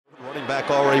Back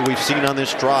already we've seen on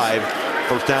this drive.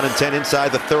 First down and 10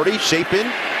 inside the 30. Shapen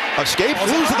escapes,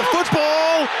 loses the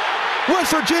football.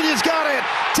 West Virginia's got it.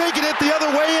 Taking it the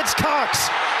other way, it's Cox.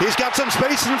 He's got some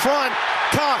space in front.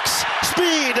 Cox,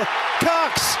 speed,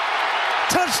 Cox,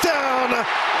 touchdown.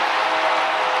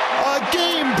 A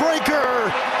game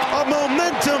breaker, a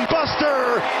momentum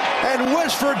buster, and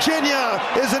West Virginia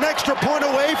is an extra point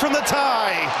away from the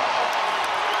tie.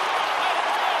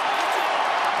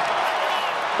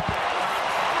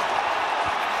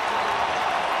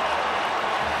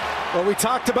 Well, we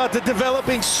talked about the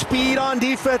developing speed on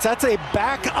defense. That's a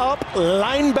backup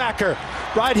linebacker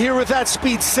right here with that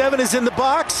speed. 7 is in the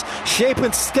box.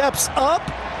 Shapen steps up,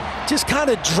 just kind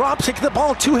of drops it. The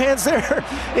ball, 2 hands there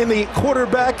in the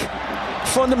quarterback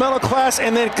fundamental class,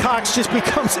 and then Cox just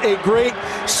becomes a great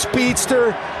speedster.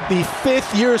 The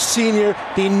 5th-year senior,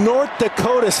 the North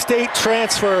Dakota State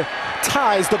transfer,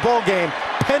 ties the ball game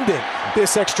pending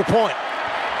this extra point.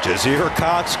 Jasir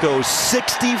Cox goes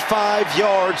 65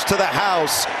 yards to the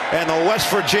house, and the West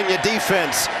Virginia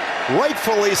defense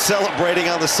rightfully celebrating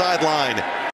on the sideline.